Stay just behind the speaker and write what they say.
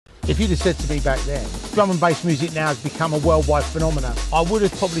If you'd have said to me back then, drum and bass music now has become a worldwide phenomenon, I would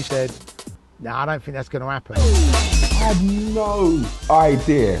have probably said, no, I don't think that's going to happen. I had no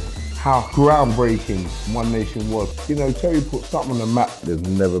idea how groundbreaking One Nation was. You know, Terry put something on the map. There's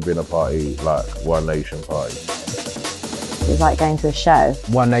never been a party like One Nation party. It was like going to a show.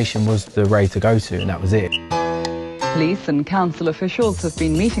 One Nation was the rave to go to, and that was it. Police and council officials have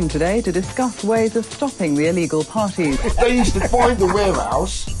been meeting today to discuss ways of stopping the illegal parties. They used to find the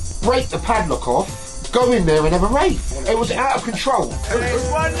warehouse, break the padlock off, go in there and have a rave. It was out of control.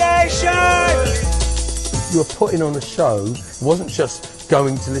 One Nation! You were putting on a show. It wasn't just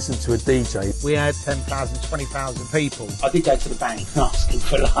going to listen to a DJ. We had 10,000, 20,000 people. I did go to the bank asking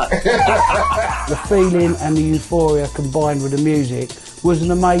for luck. The feeling and the euphoria combined with the music was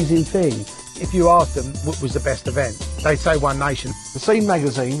an amazing thing. If you asked them what was the best event, they'd say One Nation. The Scene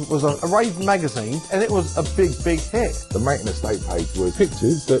magazine was a rave magazine, and it was a big, big hit. The Mate in the State page were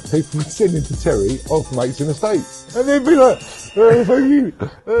pictures that people were sending to Terry of Mates in the State. And they'd be like, thank you.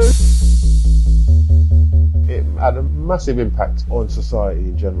 It had a massive impact on society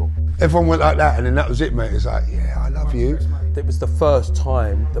in general. Everyone went like that and then that was it, mate. It's like, yeah, I love you. It was the first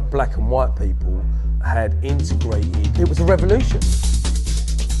time that black and white people had integrated. It was a revolution.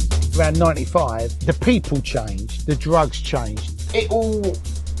 Around 95, the people changed, the drugs changed. It all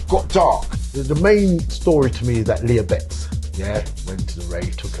got dark. The main story to me is that Leah Betts, went to the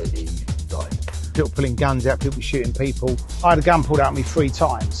rave, took her E, died. People pulling guns out, people shooting people. I had a gun pulled out of me 3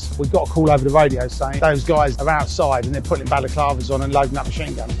 times. We got a call over the radio saying those guys are outside and they're putting balaclavas on and loading up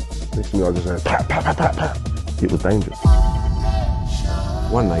machine guns. Next thing I was just saying, pat, pat, pat, pat, pat. It was dangerous.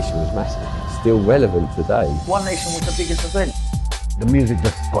 One Nation was massive, still relevant today. One Nation was the biggest event. The music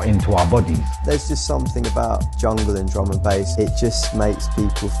just got into our bodies. There's just something about jungle and drum and bass. It just makes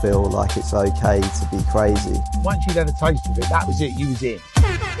people feel like it's okay to be crazy. Once you'd had a taste of it, that was it, you was in.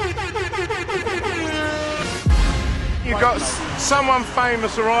 You've got someone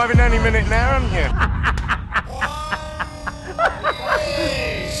famous arriving any minute now, haven't you?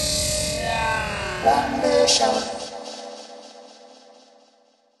 One Nation.